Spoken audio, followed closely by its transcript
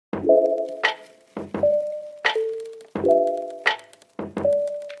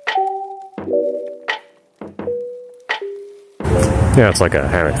Yeah, it's like a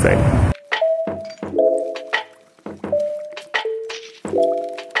hammock thing.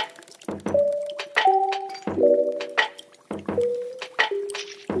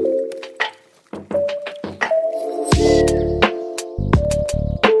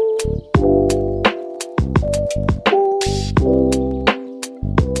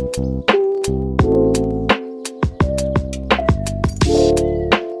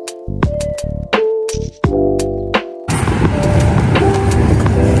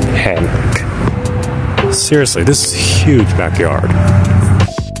 Seriously, this is a huge backyard.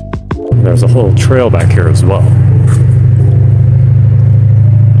 There's a whole trail back here as well.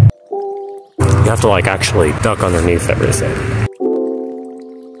 You have to like actually duck underneath everything.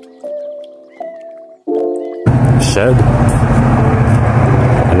 Shed.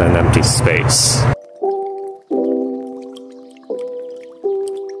 And then empty space.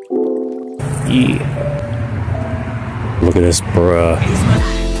 Yeah. Look at this, bruh.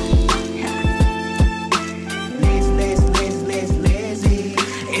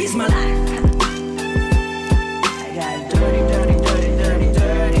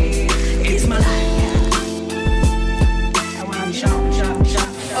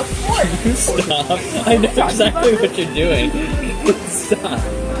 Stop. I know exactly what you're doing. Stop.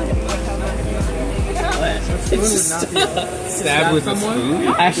 Stop. Stab with a spoon? I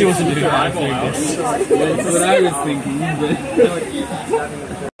actually wasn't doing that. That's what I was thinking.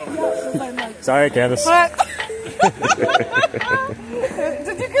 But... Sorry, Candace. Did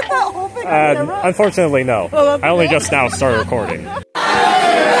you get that whole thing on camera? Unfortunately, no. I only just now started recording.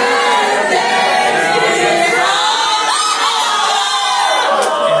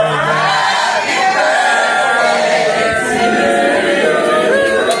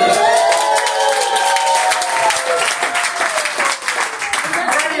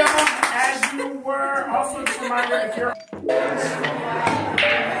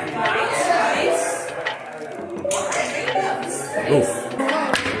 Oof.